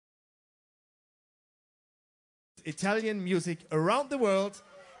Italian music around the world,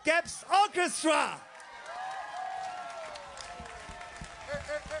 Gab's Orchestra.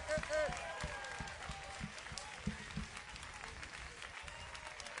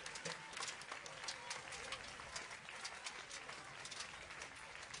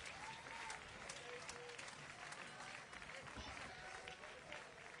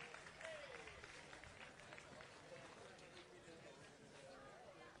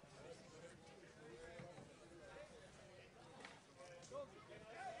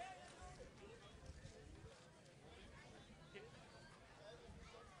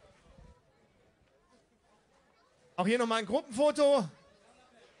 Auch hier nochmal ein Gruppenfoto.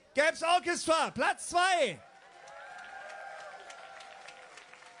 Gab's Orchestra, Platz 2.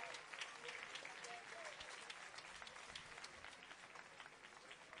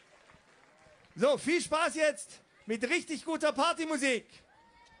 So, viel Spaß jetzt mit richtig guter Partymusik.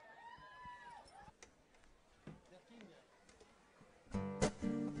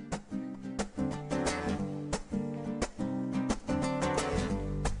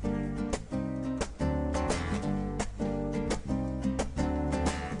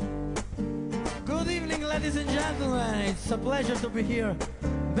 Ladies and gentlemen, it's a pleasure to be here.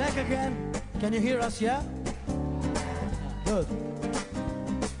 Back again. Can you hear us, yeah? Good.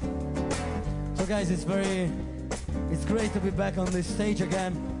 So guys, it's great to be back on this stage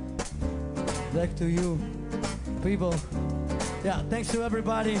again. Back to you people. Yeah, thanks to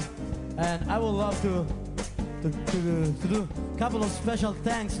everybody. And I would love to do a couple of special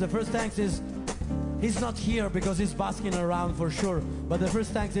thanks. The first thanks is, he's not here because he's basking around for sure. But the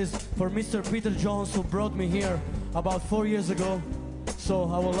first thanks is for Mr. Peter Jones, who brought me here about 4 years ago. So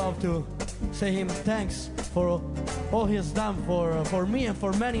I would love to say him thanks for all he has done for me and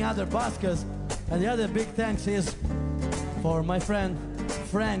for many other baskers. And the other big thanks is for my friend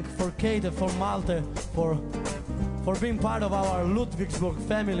Frank, for Kate, for Malte, for being part of our Ludwigsburg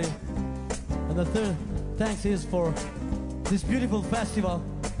family. And the third thanks is for this beautiful festival.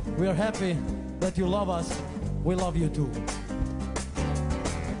 We are happy that you love us. We love you too.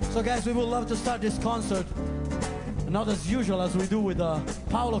 So guys, we would love to start this concert, not as usual as we do with a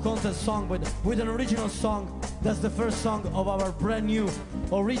Paolo Conte song, but with an original song. That's the first song of our brand new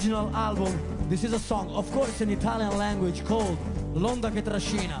original album. This is a song, of course, in Italian language, called L'Onda che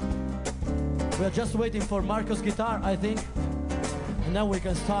Trascina. We are just waiting for Marco's guitar, I think, and then we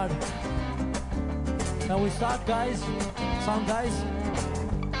can start. Can we start, guys? Sound guys?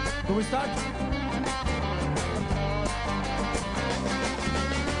 Can we start?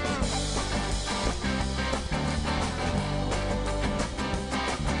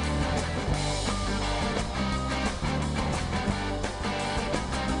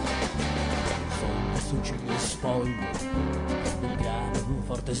 Un piano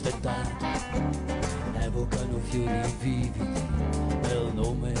forte stentato evocano fiori vivi nel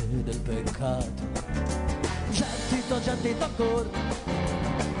nome del peccato. Gettito ancora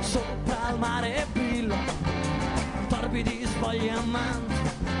sopra il mare e billo, torbidi spogli amanti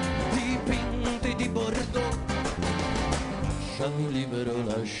dipinti di Bordeaux. Lasciami libero,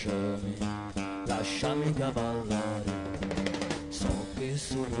 lasciami cavallare, so che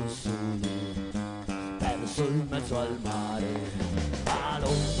sono solo, perso in mezzo al mare. Ma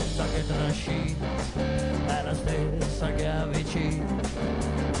l'onda che trascina è la stessa che avvicina.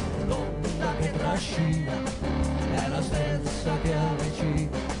 L'onda che trascina è la stessa che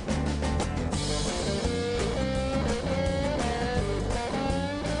avvicina.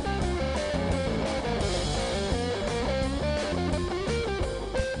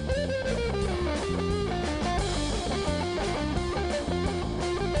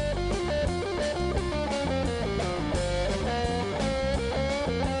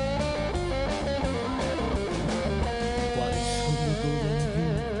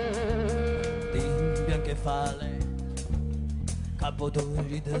 Fa lei,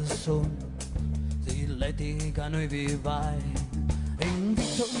 capodori del sonno, si litigano i vivai, e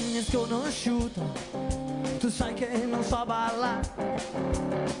invito ogni sconosciuta, tu sai che non so ballare,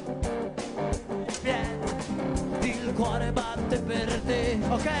 vieni, il cuore batte per te,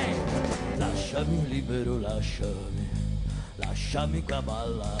 ok? Lasciami libero, lasciami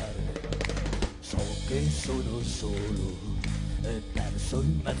cavallare, so che sono solo e perso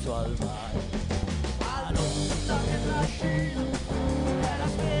in mezzo al mare. L'onda che trascina è la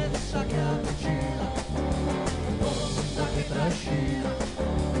stessa che avvicina. L'onda che trascina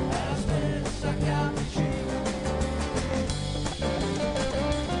è la stessa che avvicina.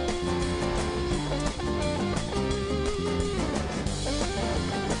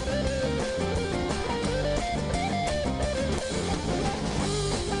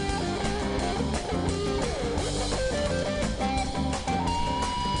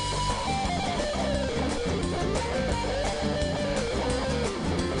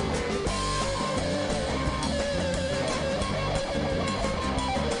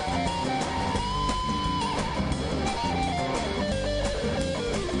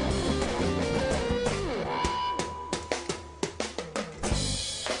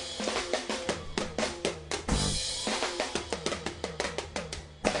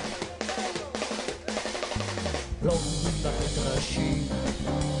 l'onda che trascina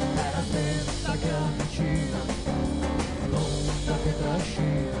è la stessa che avvicina, l'onda che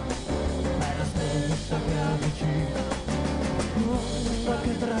trascina è la stessa che avvicina, l'onda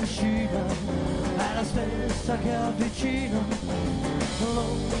che trascina è la stessa che avvicina,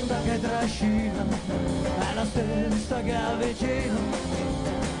 l'onda che trascina è la stessa che avvicina.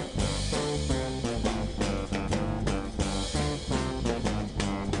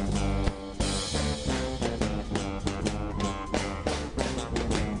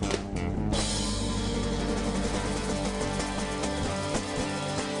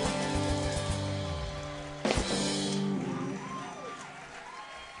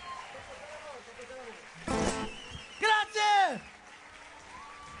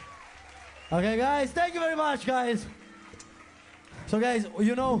 Okay, guys, thank you very much, guys. So, guys,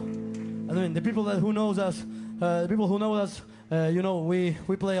 you know, I mean, the people who know us, you know, we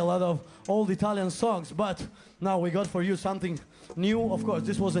play a lot of old Italian songs, but now we got for you something new. Of course,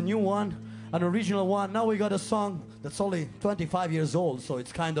 this was a new one, an original one. Now we got a song that's only 25 years old, so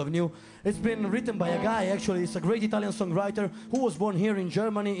it's kind of new. It's been written by a guy, actually. It's a great Italian songwriter who was born here in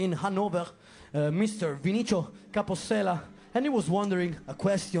Germany, in Hanover, Mr. Vinicio Capossela. And he was wondering, a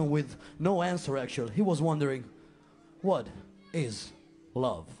question with no answer actually. He was wondering, what is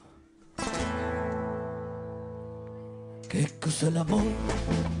love? Che cos'è l'amore?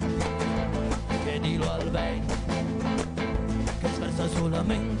 Chiedilo al vento che sversa il suo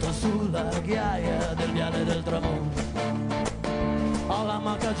lamento sulla ghiaia del viale del tramonto. Alla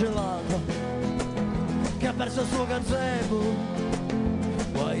maca gelata che ha perso il suo gazebo,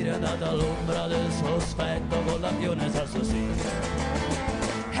 guaire andata all'ombra del sospetto con l'ampione salso sì.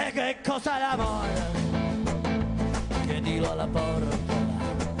 E che cos'è l'amore? Chiedilo alla porta,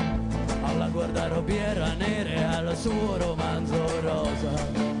 alla guardarobiera nera e al suo romanzo rosa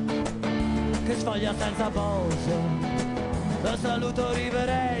che sfoglia senza pausa lo saluto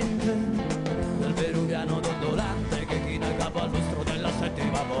riverente del peruviano dondolante che china il capo al mostro della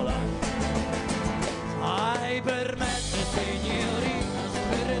settima volante. Ai permette signorina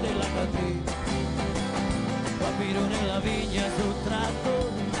re della cantina, bambino nella vigna sottratto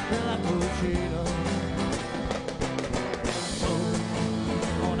nella cucina, sono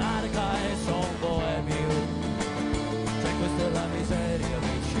monarca e son boemio, cioè questa è la miseria,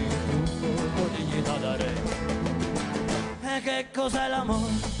 amici, tutto con dignità da re. E che cos'è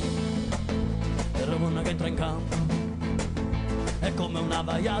l'amore? È la donna che entra in campo, è come una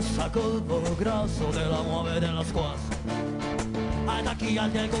vaiassa col volo grosso della muove della squassa. Ai tacchi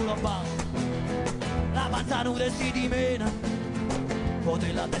alti e il culo basso, la panza nuda e si dimena,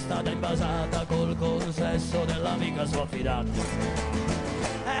 poi la testata invasata col consesso dell'amica sua fidata.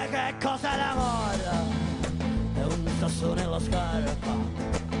 E che cos'è l'amore? È un sasso nella scarpa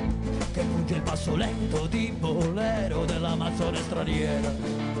che punge il passo lento di bolero dell'amazzone straniera.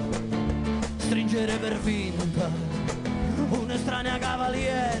 Stringere per finta un'estranea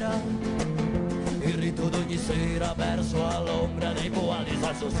cavaliera, il rito d'ogni sera perso all'ombra dei boali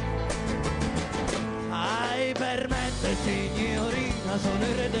salsos. Ai permette signorina, sono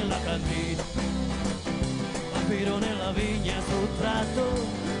il re della cantina, vampiro nella vigna sottratto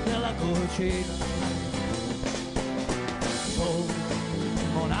nella cucina, sono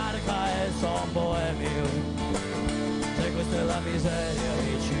monarca e son boemio, se questa è la miseria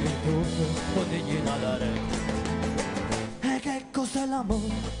dici tutto con dignità da re. E che cos'è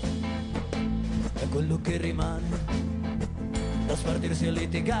l'amore? È quello che rimane da spartirsi e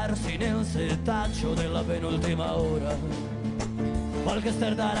litigarsi nel setaccio della penultima ora. Qualche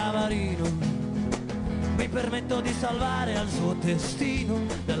sterda ravarino mi permetto di salvare al suo destino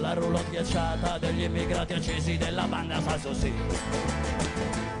della roulotte ghiacciata degli emigrati accesi della banda salso sì.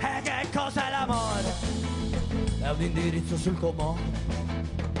 E che cos'è l'amore? È un indirizzo sul comune,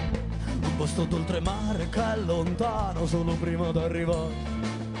 un posto d'oltremare che è lontano solo prima d'arrivare.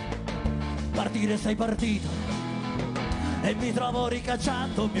 Partire sei partito e mi trovo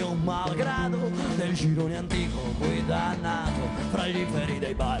ricacciato mio malgrado nel girone antico qui dannato fra gli inferi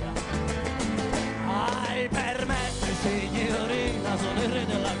dei bar. Ai permette signorina, sono il re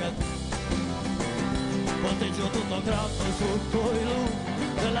della cantina, ponteggio tutto crotto sotto i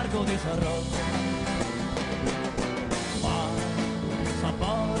lu dell'arco di San Rocco, ma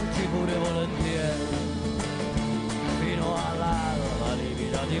s'appoggi pure volentieri fino all'alba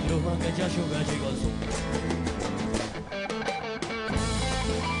livida di bruma che ci asciuga e ci consuma.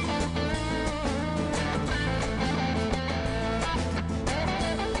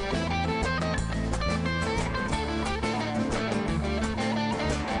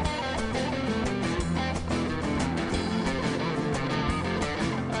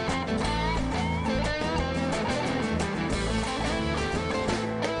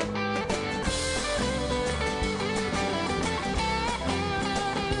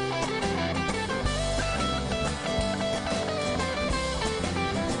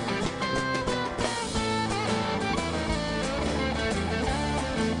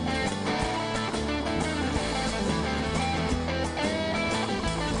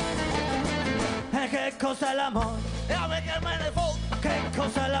 cos'è l'amore? E a me che me ne foto. Che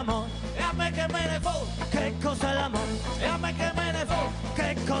cos'è l'amore? E a me che me ne foto. Che cos'è l'amore? E a me che me ne foto.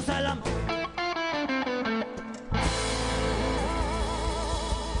 Che cos'è l'amore?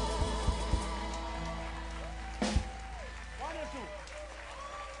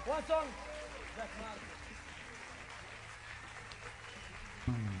 One song.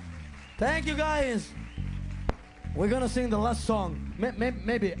 Thank you guys. We're gonna sing the last song.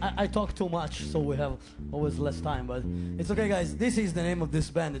 Maybe I talk too much, so we have always less time, but it's okay, guys. This is the name of this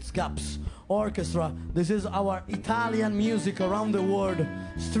band. It's GAPS Orchestra. This is our Italian music around the world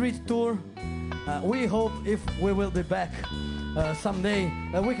street tour. We hope if we will be back someday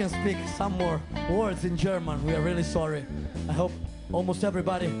that we can speak some more words in German. We are really sorry. I hope almost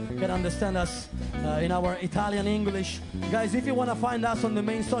everybody can understand us in our Italian English. Guys, if you want to find us on the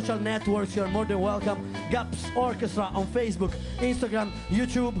main social networks, you're more than welcome. GAPS Orchestra on Facebook, Instagram,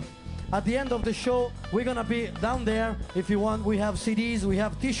 YouTube. At the end of the show, we're gonna be down there. If you want, we have CDs, we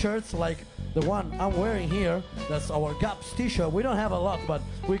have t-shirts like the one I'm wearing here. That's our GAPS t-shirt. We don't have a lot, but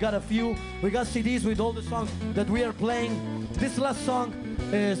we got a few. We got CDs with all the songs that we are playing. This last song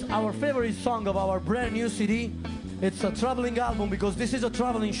is our favorite song of our brand new CD. It's a traveling album because this is a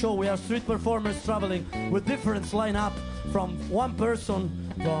traveling show. We are street performers traveling with different lineup from one person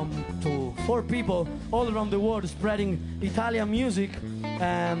to 4 people all around the world spreading Italian music.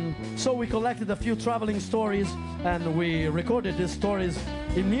 And so we collected a few traveling stories and we recorded these stories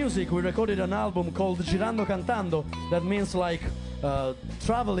in music. We recorded an album called Girando Cantando that means like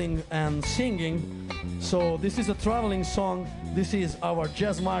traveling and singing. So this is a traveling song. This is our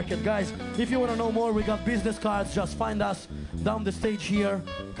jazz market. Guys, if you want to know more, we got business cards. Just find us down the stage here.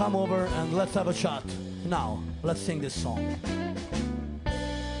 Come over and let's have a chat. Now, let's sing this song.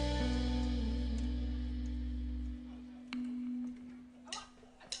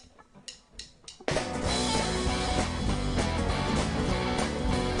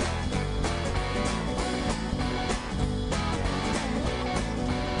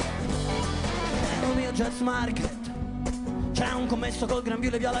 Jazz Market c'è un commesso col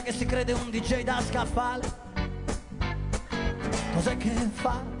grembiule viola che si crede un DJ da scaffale. Cos'è che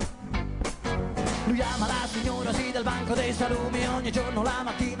fa? Lui ama la signora sì del banco dei salumi. Ogni giorno la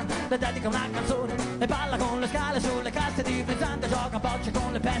mattina le dedica una canzone e balla con le scale sulle casse di frizzante. Gioca a bocce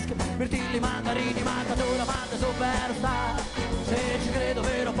con le pesche, mirtilli, mandarini, matadora, manda superstar. Se ci credo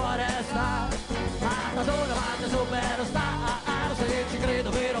vero poi resta. Matadora, manda superstar. Se ci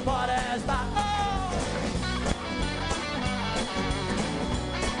credo vero poi resta.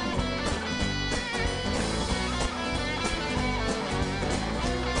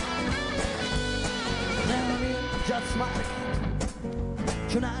 Jazz Market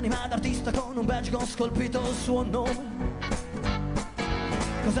c'è un'anima d'artista con un badge con scolpito il suo nome.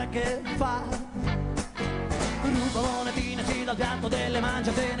 Cos'è che fa? Ruba monetine, si dal piatto delle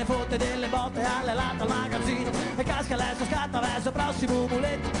mangia, se ne fotte delle botte alle latte al magazzino e casca adesso, scatta verso il prossimo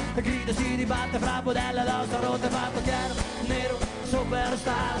muletto e grida, si dibatte fra budelle d'ossa rotte, fatto chiaro, nero,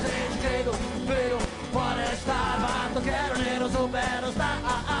 superstar. Se ci credo, vero, può restare. Fatto chiaro, nero, superstar.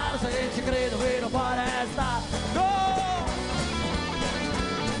 Se ci credo, vero, può restare. Go!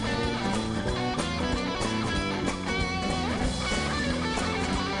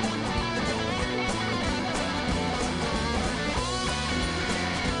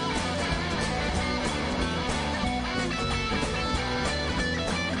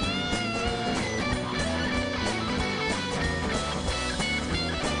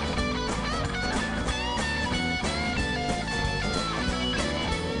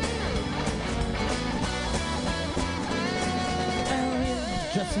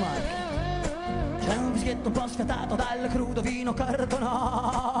 C'è un fischietto un po' sfiatato dal crudo vino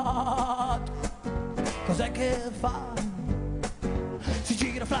cartonato. Cos'è che fa? Si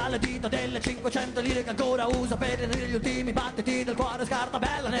gira fra le dita delle 500 lire che ancora usa per gli ultimi battiti del cuore. Scarta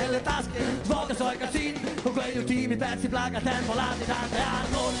bella nelle tasche, svolga i suoi calzini con quegli ultimi pezzi, plaga a tempo latitante.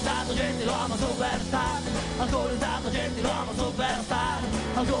 Alcolizzato gentiluomo superstar. Alcolizzato gentiluomo superstar.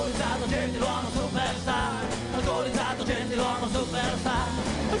 Alcolizzato gentiluomo superstar. Alcolizzato gentiluomo superstar.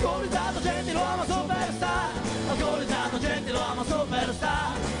 Alcolizzato gentiluomo superstar. Alcolizzato gentiluomo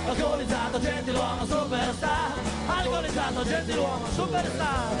superstar. Alcolizzato gentiluomo superstar. Alcolizzato gentiluomo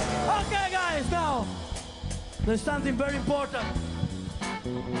superstar. Okay guys, now there's something very important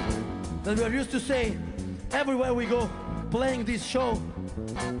that we are used to say everywhere we go playing this show.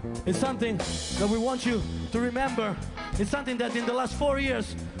 It's something that we want you to remember. It's something that in the last 4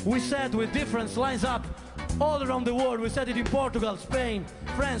 years we said with different lines up all around the world. We said it in Portugal, Spain,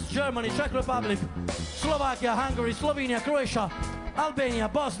 France, Germany, Czech Republic, Slovakia, Hungary, Slovenia, Croatia, Albania,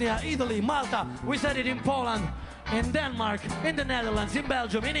 Bosnia, Italy, Malta. We said it in Poland, in Denmark, in the Netherlands, in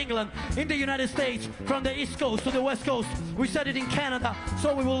Belgium, in England, in the United States, from the East Coast to the West Coast. We said it in Canada,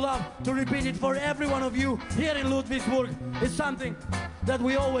 so we would love to repeat it for every one of you here in Ludwigsburg. It's something that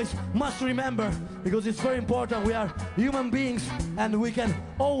we always must remember, because it's very important. We are human beings and we can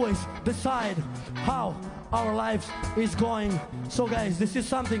always decide how our lives is going. So guys, this is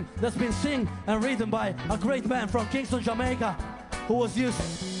something that's been sung and written by a great man from Kingston, Jamaica, he was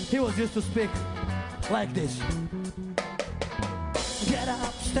used to speak like this. Get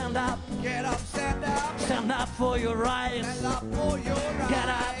up, stand up. Get up, stand up. Stand up for your rights. Stand up for your rights. Get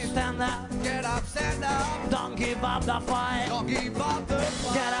up, stand up. Get up, stand up. Don't give up the fight. Don't give up the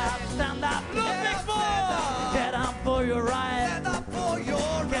fight. Get up, stand up. Ludwigsburg. Get up for your rights. Stand up for your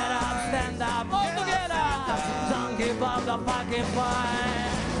rights. Get up, stand up. All together. Don't give up the fucking fight.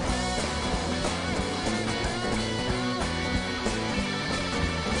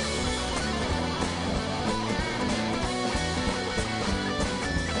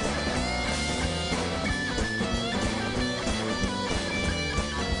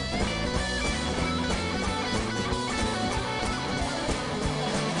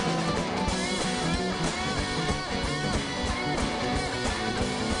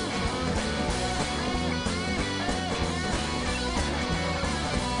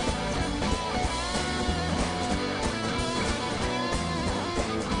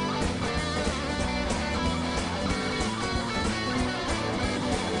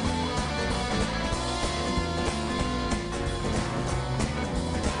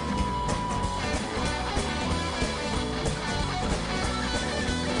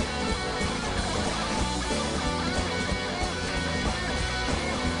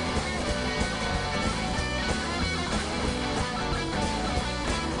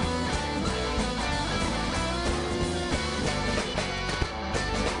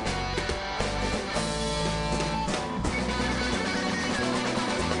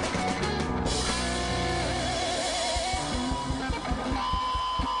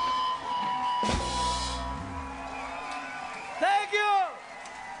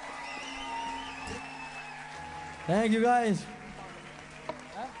 Thank you guys.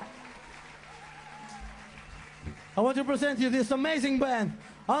 I want to present you this amazing band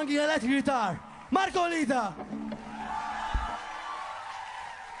on the electric guitar, Marco Lita.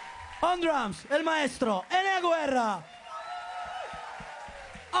 On drums, el maestro, Enea Guerra.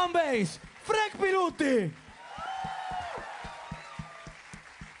 On bass, Frank Pilutti.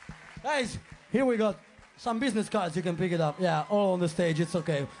 Guys, here we got some business cards, you can pick it up. Yeah, all on the stage, it's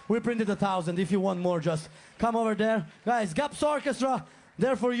okay. We printed 1,000. If you want more, just come over there. Guys, Gaps Orchestra,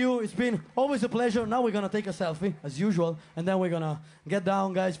 there for you. It's been always a pleasure. Now we're gonna take a selfie, as usual, and then we're gonna get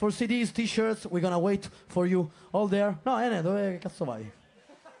down, guys. For CDs, T-shirts, we're gonna wait for you all there. No, dove cazzo vai?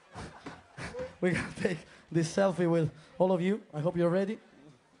 We're gonna take this selfie with all of you. I hope you're ready.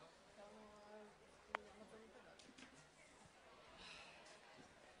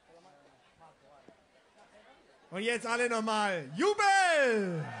 Und jetzt alle nochmal.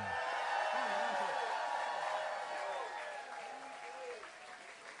 Jubel!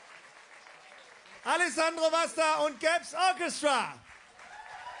 Alessandro Vasta und Gaps Orchestra.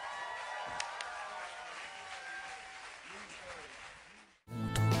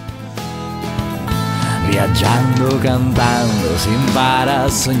 Viaggiando, cantando, si impara a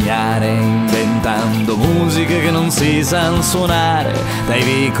sognare, inventando musiche che non si sanno suonare, dai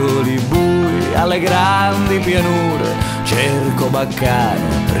vicoli bui alle grandi pianure, cerco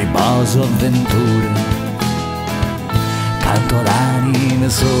baccane, riposo, avventure. Canto l'anima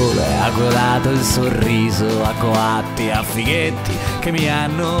sole, ha colato il sorriso, a coatti, a fighetti che mi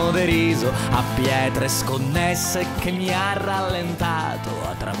hanno deriso, a pietre sconnesse che mi ha rallentato,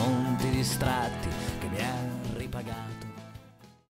 a tramonti distratti